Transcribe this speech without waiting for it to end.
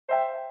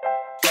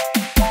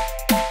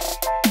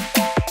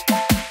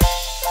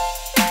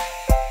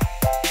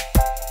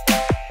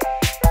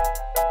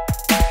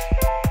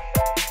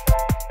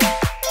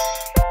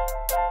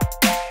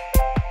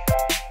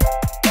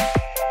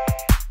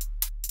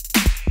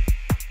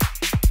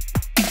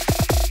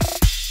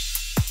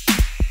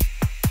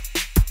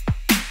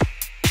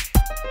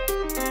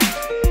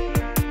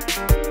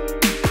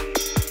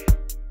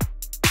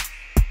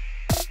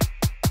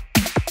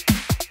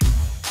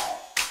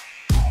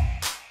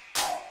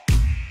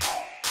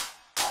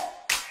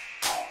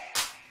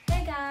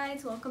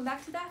guys, welcome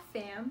back to That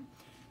Fam.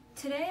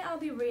 Today I'll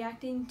be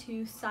reacting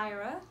to SYE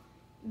RAA,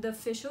 the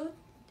official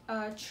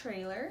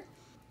trailer.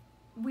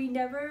 We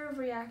never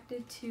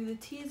reacted to the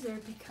teaser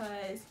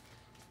because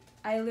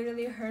I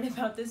literally heard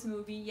about this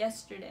movie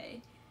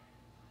yesterday.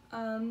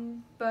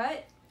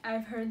 But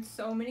I've heard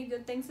so many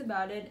good things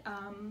about it.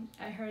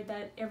 I heard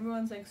that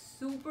everyone's like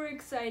super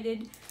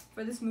excited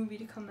for this movie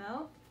to come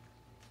out.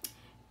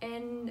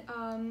 And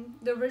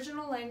the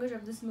original language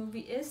of this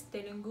movie is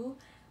Telugu,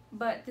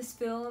 but this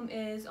film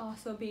is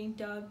also being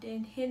dubbed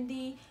in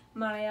Hindi,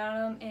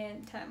 Malayalam,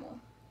 and Tamil.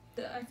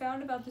 I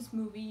found about this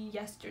movie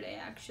yesterday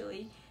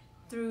actually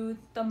through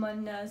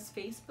Tamanna's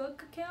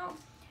Facebook account,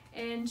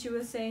 and she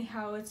was saying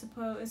how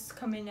it's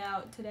coming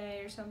out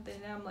today or something,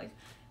 and I'm like,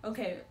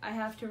 okay, I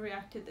have to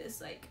react to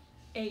this like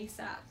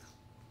ASAP.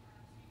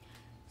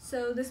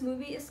 So this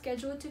movie is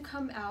scheduled to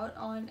come out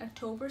on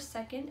October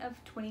 2nd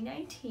of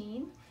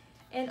 2019,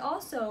 and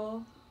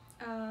also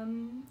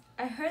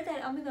I heard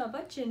that Amitabh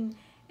Bachchan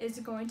is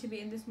going to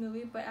be in this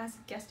movie, but as a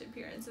guest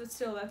appearance. But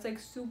still, that's like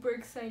super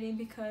exciting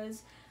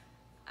because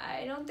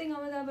I don't think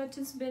Amitabh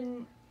Bachchan's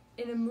been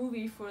in a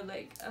movie for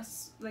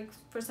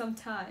for some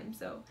time,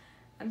 so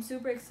I'm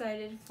super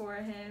excited for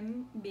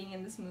him being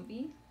in this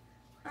movie.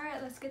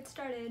 Alright, let's get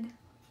started.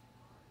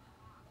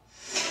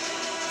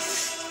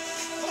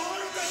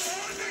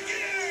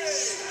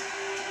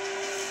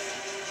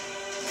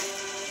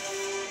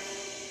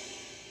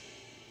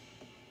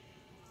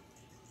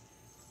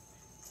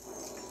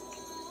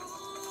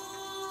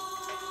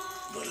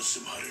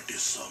 Reddy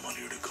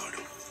సామాన్యుడు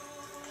కాడు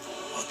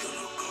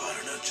అతను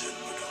కారణ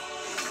జన్ముడు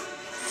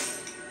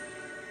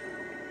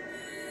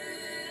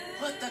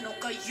అతను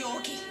ఒక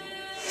యోగి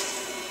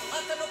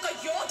అతను ఒక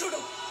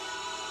యోధుడు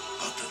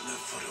అతన్ని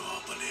ఎవరు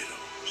ఆపలేరు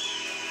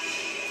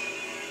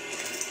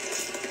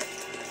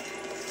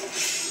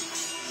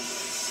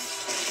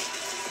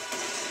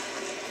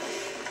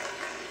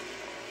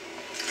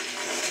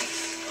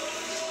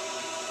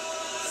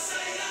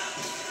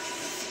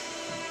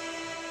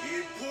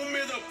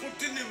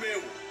పుట్టింది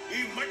మేము ఈ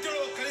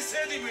మట్టిలో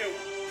కలిసేది మేము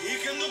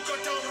నీకెందుకు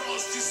కట్టావు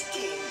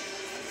రాసిస్తూ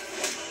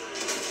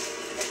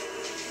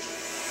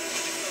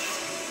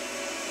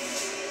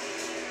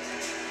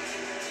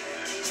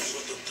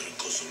స్వతంత్రం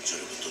కోసం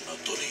జరుగుతున్న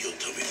తొలి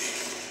యుద్ధం ఇది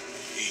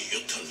ఈ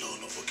యుద్ధంలో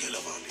నువ్వు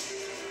గెలవాలి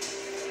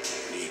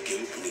నీ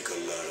గెలుపుని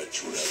కల్లారా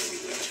చూడాలని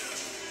వచ్చా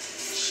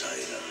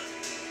సాయి రా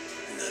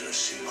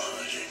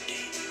నరసింహారెడ్డి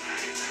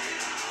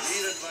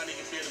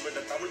వీరత్వానికి పేరు పెట్ట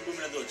తమిళ భూమి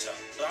మీద వచ్చా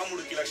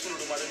రాముడికి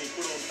లక్ష్మణుడు మదని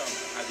ఇప్పుడు ఉంటాం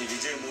అది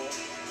విజయమో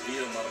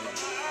వీర మరణం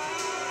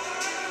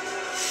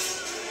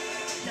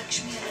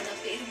లక్ష్మి అన్న నా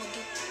పేరు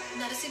ముందు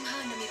నరసింహ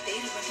అన్న మీ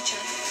పేరు ఇవ్వండి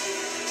చాలు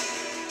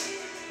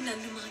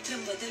నన్ను మాత్రం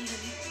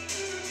వదలని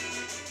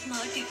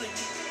మాట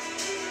ఇవ్వండి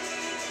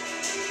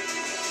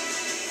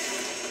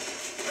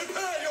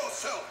Prepare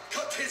yourself!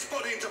 Cut his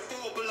body into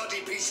 4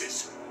 bloody pieces!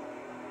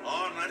 ఆ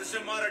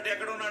నరసింహారెడ్డి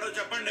ఎక్కడ ఉన్నాడో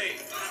చెప్పండి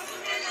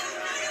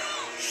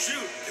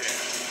Shoot them!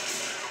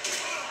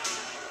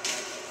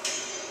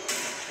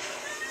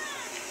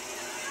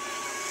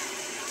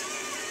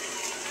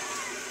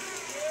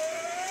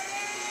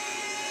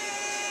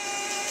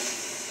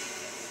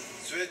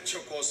 స్వేచ్ఛ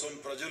కోసం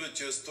ప్రజలు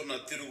చేస్తున్న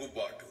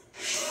తిరుగుబాటు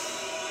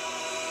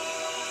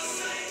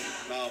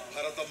నా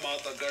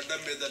భరతమాత గడ్డ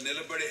మీద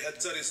నిలబడి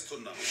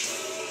హెచ్చరిస్తున్నా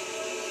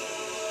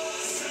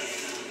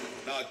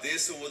నా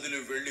దేశం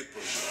వదిలి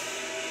వెళ్ళిపోయి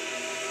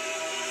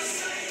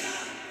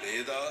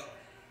లేదా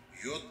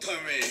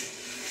యుద్ధమే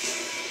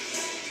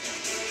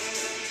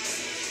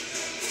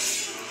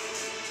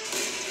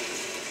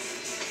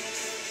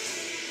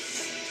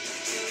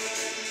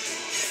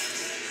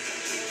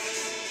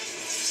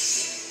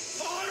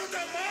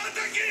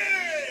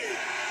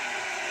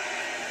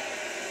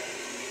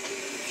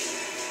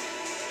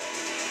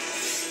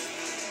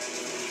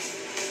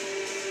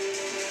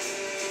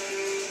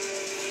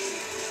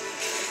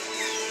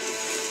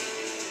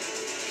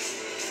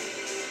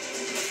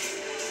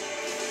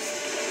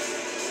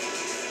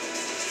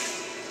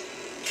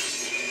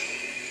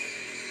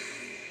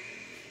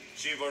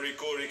చివరి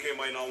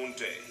కోరికేమైనా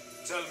ఉంటే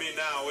tell me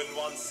now in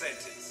one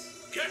sentence.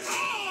 Get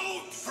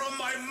out from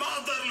my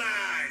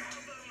motherland!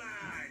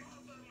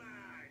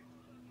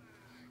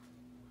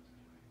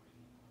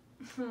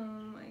 Oh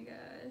my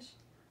gosh.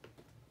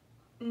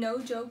 No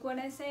joke when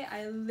I say I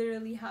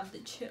literally have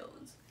the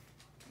chills.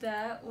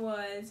 That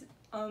was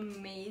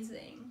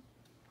amazing.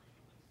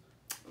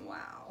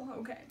 Wow,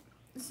 okay.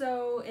 So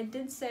it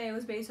did say it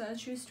was based on a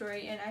true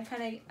story, and I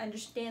kind of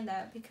understand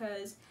that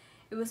because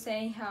it was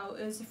saying how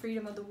it was the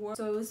freedom of the war.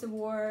 So it was the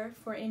war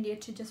for India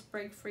to just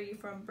break free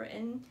from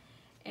Britain,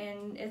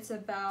 and it's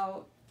about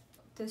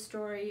the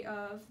story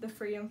of the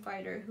freedom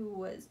fighter who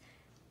was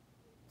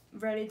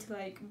ready to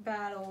like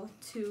battle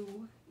to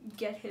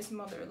get his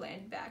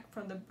motherland back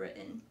from the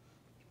Britain.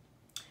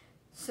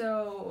 So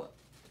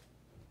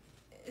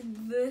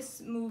this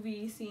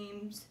movie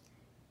seems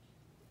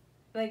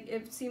like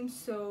it seems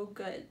so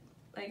good.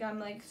 Like I'm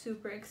like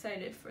super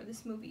excited for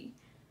this movie.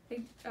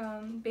 Like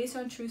based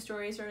on true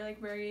stories are like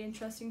very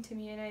interesting to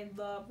me, and I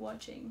love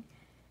watching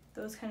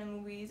those kind of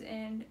movies.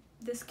 And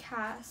this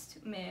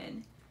cast,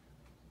 man,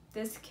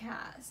 this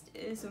cast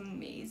is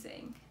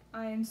amazing.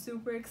 I am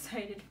super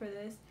excited for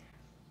this.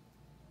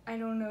 I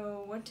don't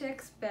know what to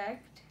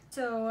expect.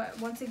 So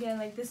once again,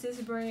 like, this is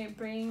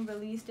being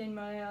released in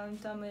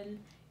Malayalam, Tamil,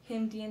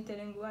 Hindi, and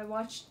Telugu. I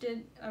watched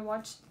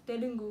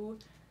Telugu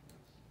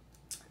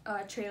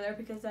trailer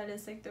because that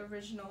is like the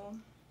original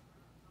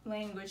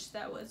language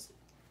that was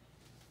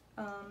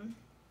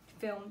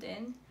filmed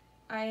in.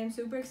 I am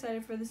super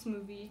excited for this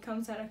movie. It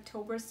comes out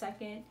October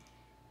 2nd,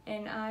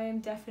 and I am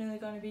definitely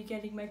going to be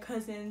getting my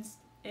cousins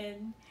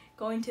and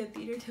going to a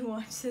theater to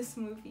watch this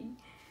movie.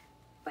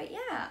 But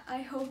yeah,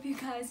 I hope you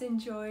guys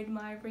enjoyed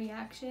my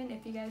reaction.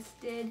 If you guys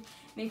did,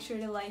 make sure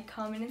to like,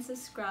 comment, and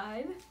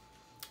subscribe.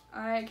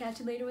 Alright, catch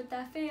you later with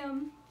that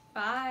fam.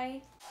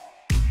 Bye!